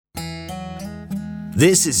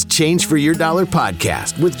This is Change for Your Dollar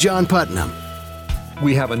podcast with John Putnam.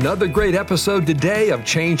 We have another great episode today of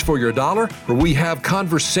Change for Your Dollar, where we have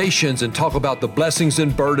conversations and talk about the blessings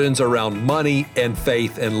and burdens around money and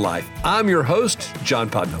faith and life. I'm your host, John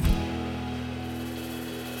Putnam.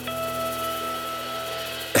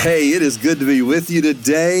 Hey, it is good to be with you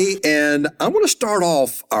today, and I want to start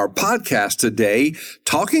off our podcast today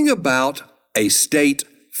talking about a state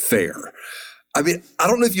fair. I mean, I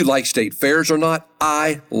don't know if you like state fairs or not.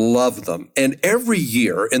 I love them. And every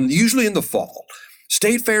year, and usually in the fall,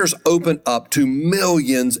 state fairs open up to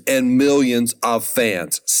millions and millions of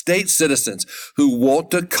fans, state citizens who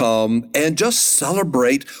want to come and just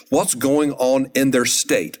celebrate what's going on in their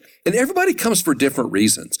state. And everybody comes for different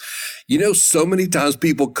reasons. You know, so many times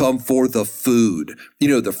people come for the food,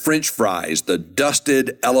 the French fries, the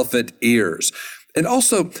dusted elephant ears. And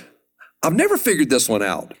also, I've never figured this one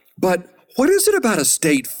out, but what is it about a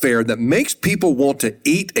state fair that makes people want to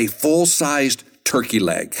eat a full-sized turkey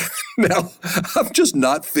leg? Now, I've just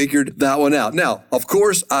not figured that one out. Now, of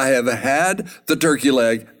course, I have had the turkey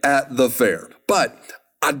leg at the fair, but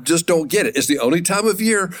I just don't get it. It's the only time of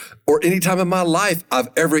year or any time in my life I've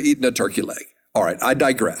ever eaten a turkey leg. All right, I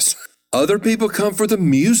digress. Other people come for the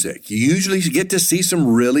music. You usually get to see some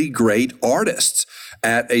really great artists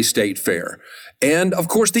at a state fair. And of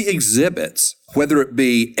course, the exhibits, whether it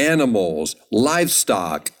be animals,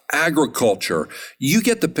 livestock, agriculture, you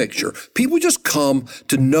get the picture. People just come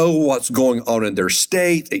to know what's going on in their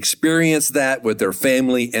state, experience that with their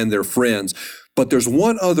family and their friends. But there's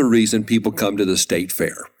one other reason people come to the state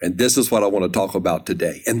fair, and this is what I want to talk about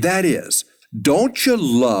today, and that is, don't you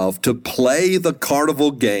love to play the carnival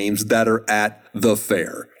games that are at the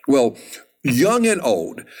fair? Well, young and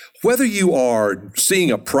old, whether you are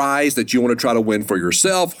seeing a prize that you want to try to win for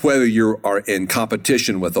yourself, whether you are in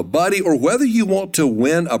competition with a buddy, or whether you want to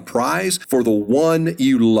win a prize for the one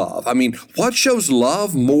you love. I mean, what shows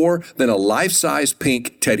love more than a life-size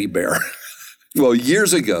pink teddy bear? Well,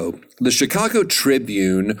 years ago, the Chicago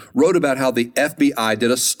Tribune wrote about how the FBI did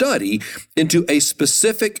a study into a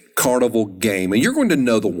specific carnival game, and you're going to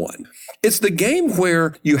know the one. It's the game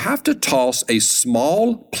where you have to toss a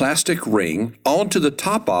small plastic ring onto the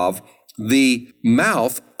top of the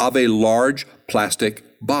mouth of a large plastic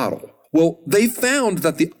bottle. Well, they found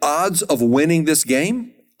that the odds of winning this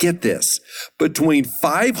game, get this, between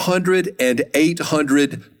 500 and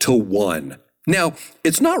 800 to 1. Now,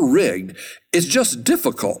 it's not rigged, it's just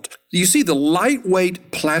difficult. You see the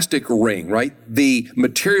lightweight plastic ring, right? The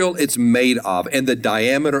material it's made of and the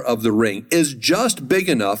diameter of the ring is just big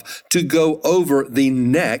enough to go over the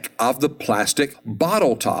neck of the plastic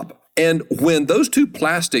bottle top. And when those two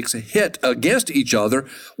plastics hit against each other,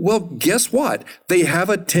 well, guess what? They have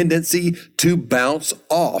a tendency to bounce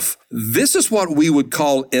off. This is what we would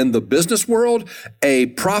call in the business world a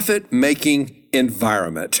profit-making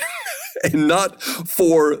environment. And not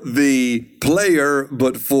for the player,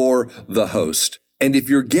 but for the host. And if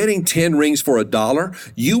you're getting 10 rings for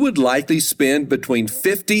 $1, you would likely spend between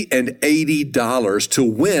 $50 and $80 to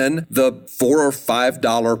win the $4 or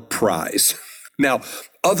 $5 prize. Now,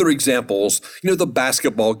 other examples, the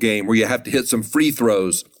basketball game where you have to hit some free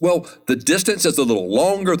throws. Well, the distance is a little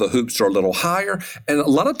longer, the hoops are a little higher, and a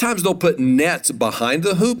lot of times they'll put nets behind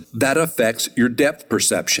the hoop. That affects your depth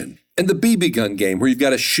perception. And the BB gun game where you've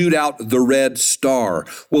got to shoot out the red star.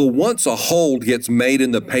 Well, once a hole gets made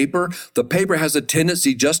in the paper has a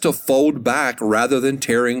tendency just to fold back rather than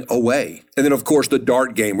tearing away. And then, of course, the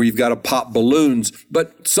dart game where you've got to pop balloons,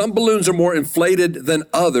 but some balloons are more inflated than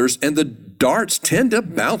others, and the darts tend to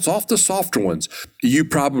bounce off the softer ones. You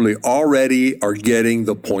probably already are getting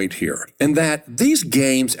the point here. And that these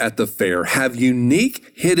games at the fair have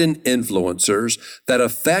unique hidden influencers that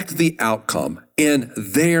affect the outcome in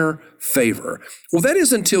their favor. Well, that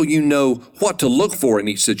is until you know what to look for in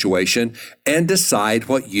each situation and decide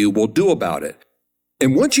what you will do about it.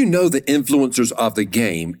 And once you know the influencers of the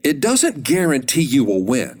game, it doesn't guarantee you will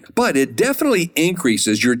win, but it definitely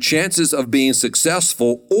increases your chances of being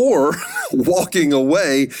successful or walking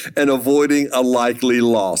away and avoiding a likely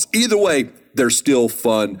loss. Either way, they're still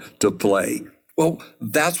fun to play. Well,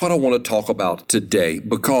 that's what I want to talk about today,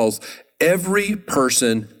 because every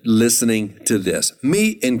person listening to this,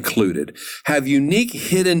 me included, have unique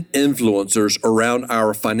hidden influencers around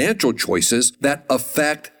our financial choices that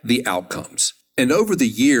affect the outcomes. And over the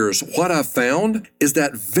years, what I've found is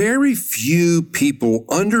that very few people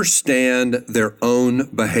understand their own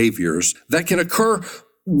behaviors that can occur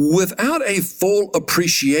without a full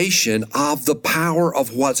appreciation of the power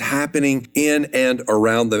of what's happening in and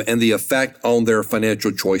around them and the effect on their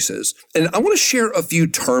financial choices. And I want to share a few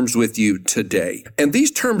terms with you today. And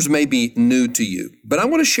these terms may be new to you, but I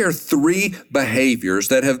want to share 3 behaviors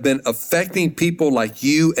that have been affecting people like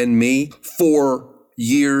you and me for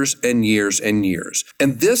years and years and years.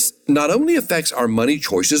 And this not only affects our money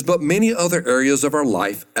choices, but many other areas of our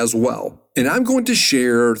life as well. And I'm going to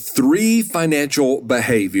share 3 financial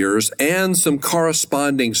behaviors and some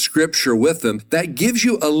corresponding scripture with them that gives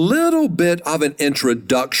you a little bit of an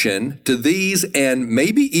introduction to these and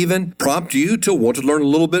maybe even prompt you to want to learn a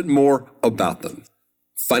little bit more about them.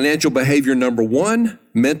 Financial behavior number 1,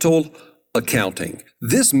 mental accounting.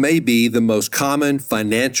 This may be the most common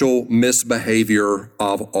financial misbehavior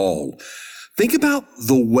of all. Think about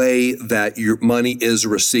the way that your money is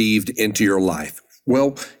received into your life.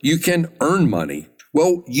 Well, you can earn money.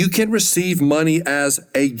 Well, you can receive money as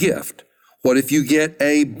a gift. What if you get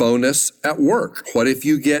a bonus at work? What if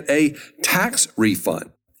you get a tax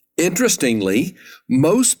refund? Interestingly,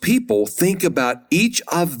 most people think about each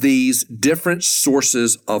of these different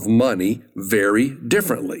sources of money very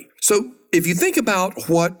differently. So if you think about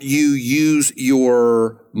what you use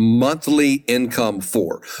your monthly income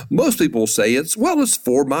for, most people say it's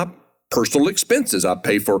for my personal expenses. I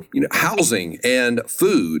pay for housing and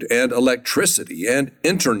food and electricity and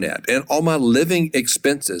internet and all my living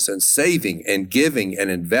expenses and saving and giving and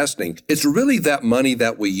investing. It's really that money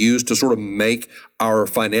that we use to sort of make our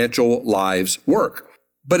financial lives work.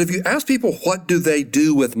 But if you ask people what do they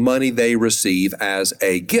do with money they receive as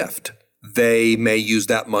a gift, they may use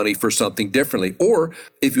that money for something differently. Or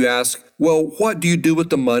if you ask, well, what do you do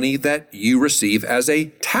with the money that you receive as a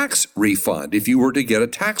tax refund if you were to get a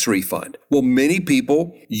tax refund? Well, many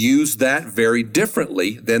people use that very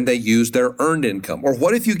differently than they use their earned income. Or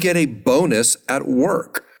what if you get a bonus at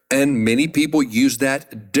work? And many people use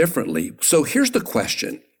that differently. So here's the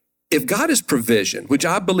question. If God is provision, which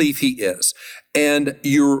I believe He is, and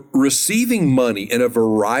you're receiving money in a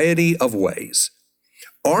variety of ways,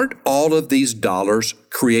 aren't all of these dollars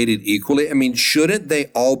created equally? I mean, shouldn't they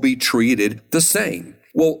all be treated the same?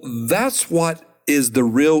 Well, that's what is the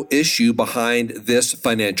real issue behind this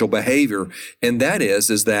financial behavior. And that is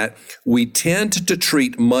that we tend to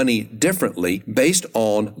treat money differently based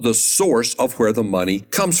on the source of where the money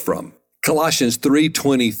comes from. Colossians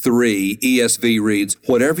 3:23 ESV reads,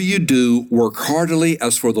 "Whatever you do, work heartily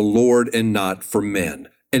as for the Lord and not for men."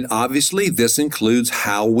 And obviously, this includes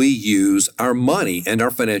how we use our money and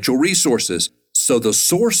our financial resources. So the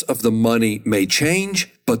source of the money may change,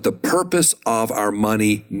 but the purpose of our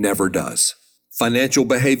money never does. Financial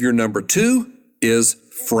behavior number 2 is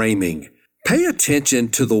framing. Pay attention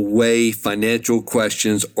to the way financial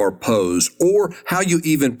questions are posed or how you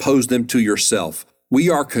even pose them to yourself. We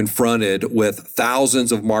are confronted with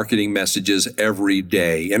thousands of marketing messages every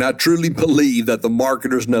day, and I truly believe that the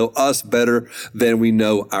marketers know us better than we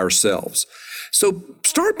know ourselves. So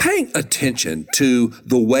start paying attention to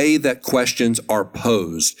the way that questions are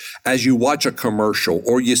posed as you watch a commercial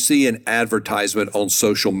or you see an advertisement on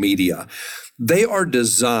social media. They are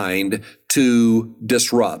designed to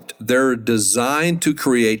disrupt. They're designed to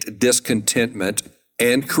create discontentment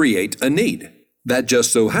and create a need. That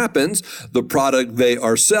just so happens the product they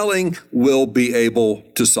are selling will be able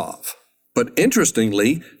to solve. But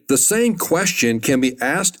interestingly, the same question can be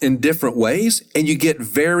asked in different ways, and you get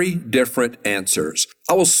very different answers.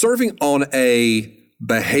 I was serving on a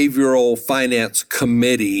behavioral finance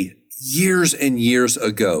committee years and years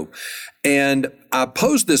ago, and I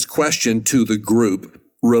posed this question to the group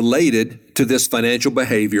related to this financial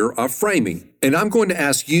behavior of framing. And I'm going to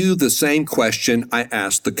ask you the same question I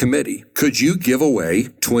asked the committee. Could you give away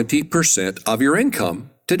 20% of your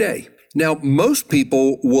income today? Now, most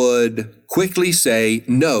people would quickly say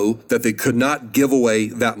no, that they could not give away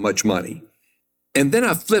that much money. And then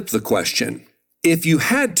I flipped the question. If you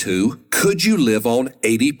had to, could you live on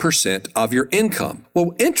 80% of your income?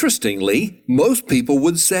 Well, interestingly, most people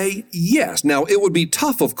would say yes. Now, it would be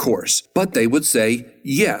tough, of course, but they would say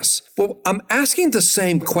yes. Well, I'm asking the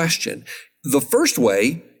same question. The first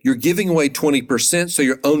way, you're giving away 20%, so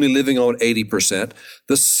you're only living on 80%.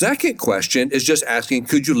 The second question is just asking,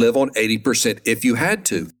 could you live on 80% if you had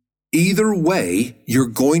to? Either way, you're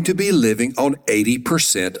going to be living on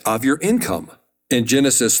 80% of your income. In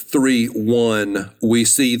Genesis 3:1, we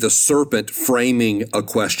see the serpent framing a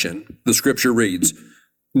question. The scripture reads,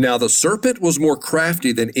 "Now the serpent was more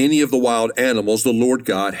crafty than any of the wild animals the Lord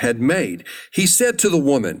God had made. He said to the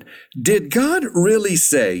woman, 'Did God really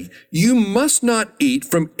say, you must not eat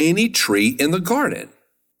from any tree in the garden?'"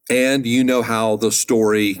 And you know how the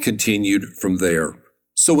story continued from there.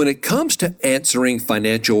 So when it comes to answering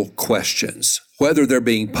financial questions, whether they're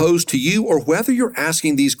being posed to you or whether you're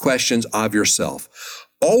asking these questions of yourself,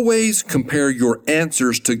 always compare your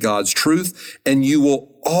answers to God's truth, and you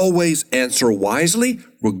will always answer wisely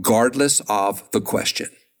regardless of the question.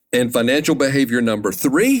 And financial behavior number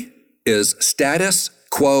 3 is status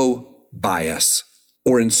quo bias.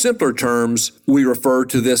 Or in simpler terms, we refer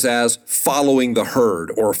to this as following the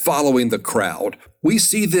herd or following the crowd. We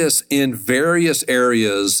see this in various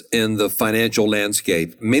areas in the financial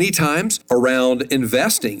landscape. Many times around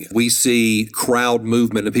investing, we see crowd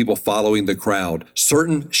movement and people following the crowd.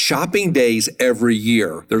 Certain shopping days every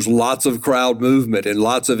year, there's lots of crowd movement and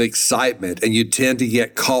lots of excitement, and you tend to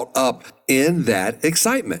get caught up in that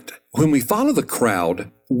excitement. When we follow the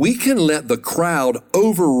crowd, we can let the crowd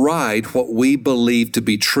override what we believe to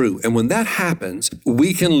be true. And when that happens,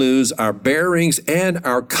 we can lose our bearings and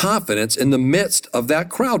our confidence in the midst of that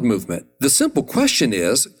crowd movement. The simple question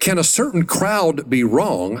is, can a certain crowd be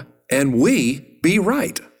wrong and we be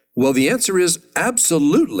right? Well, the answer is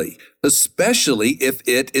absolutely, especially if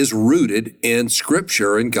it is rooted in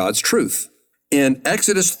Scripture and God's truth. In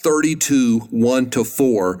Exodus 32,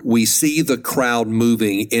 1-4, we see the crowd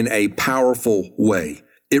moving in a powerful way.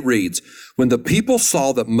 It reads, "When the people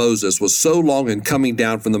saw that Moses was so long in coming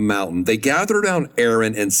down from the mountain, they gathered around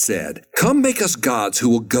Aaron and said, 'Come make us gods who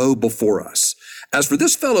will go before us. As for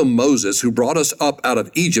this fellow Moses who brought us up out of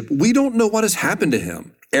Egypt, we don't know what has happened to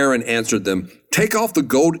him.' Aaron answered them, 'Take off the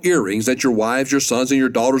gold earrings that your wives, your sons, and your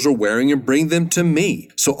daughters are wearing and bring them to me.'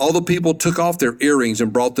 So all the people took off their earrings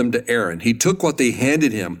and brought them to Aaron. He took what they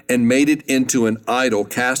handed him and made it into an idol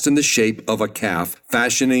cast in the shape of a calf,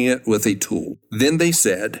 fashioning it with a tool. Then they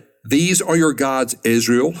said, 'These are your gods,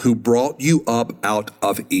 Israel, who brought you up out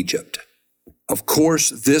of Egypt.'" Of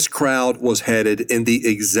course, this crowd was headed in the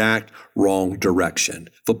exact wrong direction.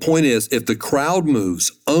 The point is, if the crowd moves,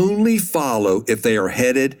 only follow if they are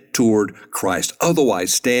headed toward Christ.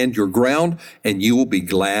 Otherwise, stand your ground and you will be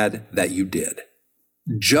glad that you did.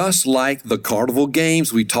 Just like the carnival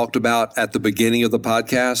games we talked about at the beginning of the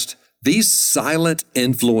podcast, these silent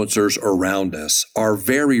influencers around us are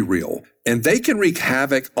very real, and they can wreak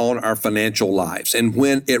havoc on our financial lives. And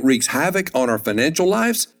when it wreaks havoc on our financial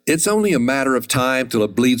lives, it's only a matter of time till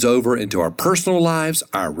it bleeds over into our personal lives,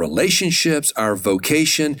 our relationships, our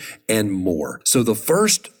vocation, and more. So the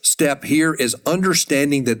first step here is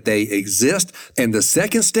understanding that they exist. And the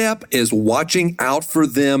second step is watching out for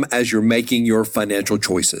them as you're making your financial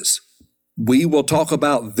choices. We will talk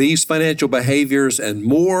about these financial behaviors and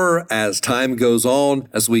more as time goes on,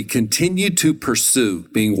 as we continue to pursue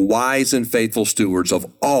being wise and faithful stewards of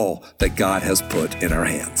all that God has put in our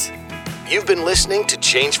hands. You've been listening to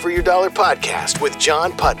Change for Your Dollar podcast with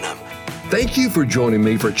John Putnam. Thank you for joining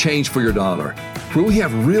me for Change for Your Dollar, where we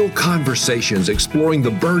have real conversations exploring the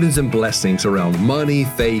burdens and blessings around money,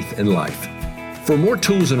 faith, and life. For more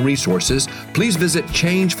tools and resources, please visit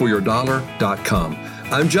changeforyourdollar.com.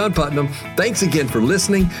 I'm John Putnam. Thanks again for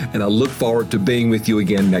listening, and I look forward to being with you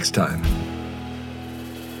again next time.